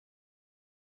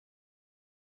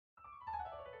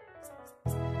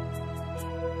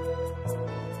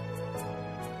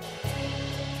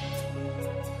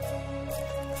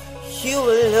You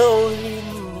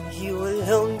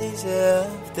alone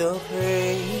deserve the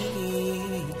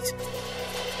praise.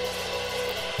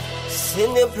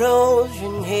 Send the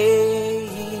broken head,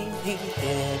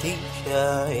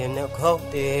 daddy, and a cold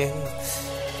day.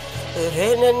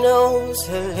 Rena knows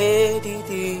a lady,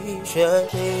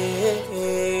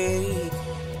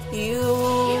 you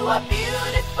are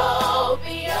beautiful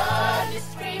beyond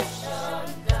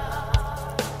description,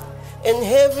 God. And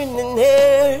heaven and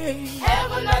earth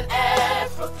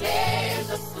proclaims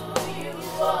us who you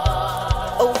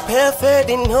are. Oh, perfect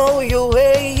in all your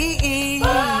ways.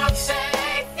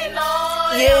 Perfect in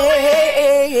all your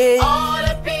ways. All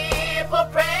the people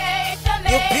praise your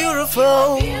name. You're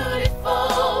beautiful.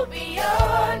 Beautiful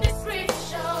beyond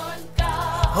description,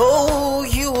 God. Oh,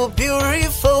 you are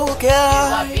beautiful,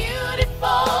 God. You are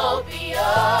beautiful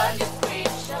beyond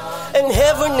description. And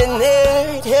heaven and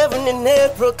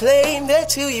earth proclaim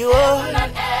that who you are. Heaven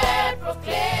and earth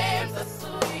proclaims us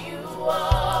who you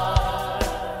are.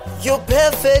 You're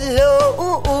perfect,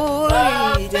 Lord.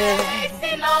 Perfect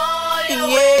in all your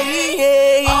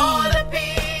ways. All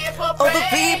the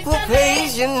people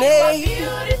praise your name. You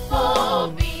are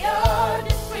beautiful beyond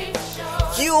description.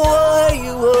 You are.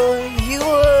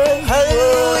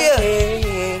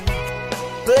 Hallelujah.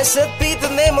 Blessed be the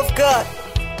name of God,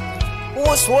 who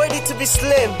was worthy to be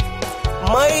slain.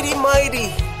 Mighty,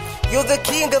 mighty, you're the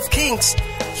King of kings,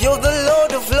 you're the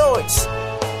Lord of lords.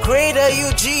 Great are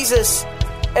you, Jesus,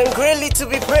 and greatly to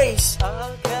be praised.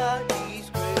 Our God is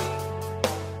great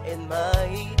and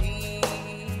mighty.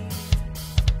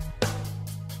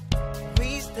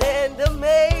 We stand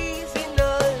amazed in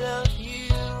all of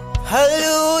you.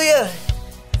 Hallelujah.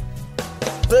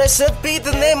 Blessed be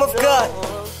the name of God,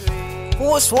 who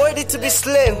was worthy to be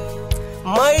slain.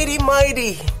 Mighty,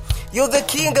 mighty, you're the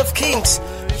King of kings,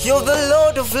 you're the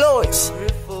Lord of lords.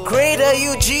 Great are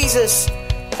you, Jesus,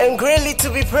 and greatly to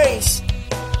be praised.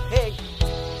 Hey,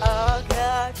 our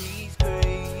God is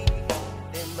great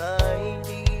and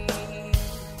mighty.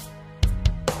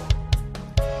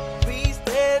 We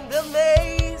stand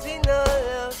amazed in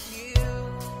all of you.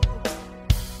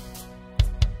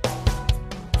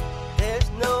 There's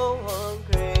no one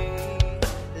great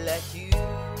like you.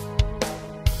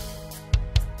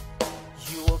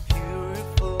 You are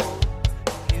beautiful,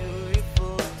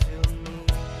 beautiful to me.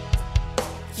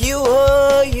 You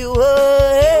are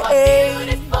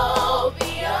beautiful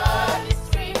beyond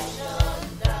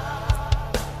description,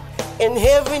 God. And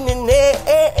heaven and earth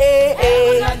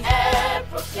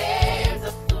proclaims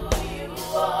us who you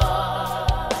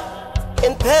are.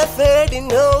 And perfect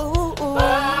in all.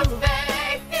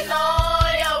 Perfect in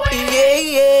all your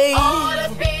ways. All the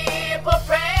people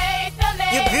praise your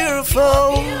name. You're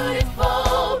beautiful.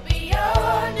 Beautiful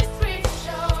beyond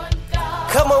description, God.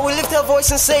 Come on, we lift our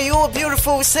voice and say, you are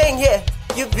beautiful. We're saying, yeah,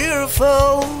 you're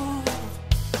beautiful.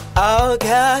 Our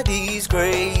God is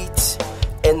great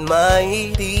and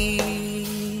mighty.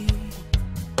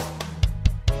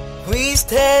 We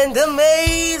stand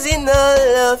amazed in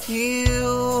all of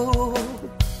you.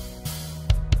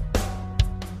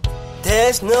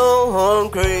 There's no one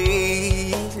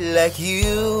great like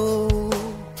you.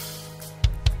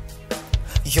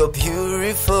 You're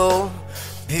beautiful,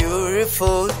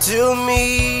 beautiful to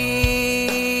me.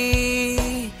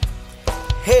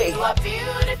 Hey, you are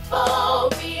beautiful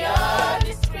beyond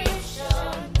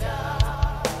description,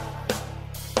 God.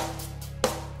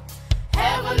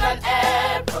 Heaven and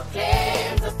earth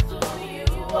proclaims us who you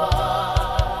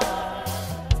are.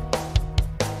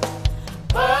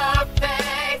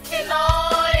 Perfect in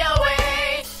all your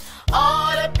ways.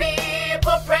 All the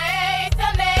people praise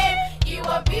your name. You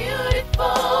are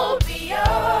beautiful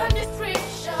beyond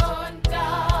description,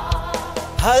 God.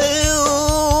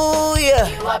 hallelujah.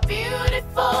 You are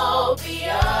beautiful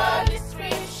beyond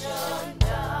description,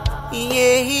 God.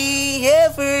 Yeah,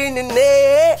 heaven and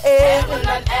earth. Heaven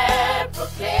and earth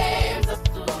proclaims us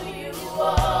who you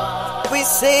are. We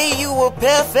say you are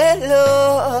perfect,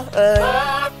 Lord.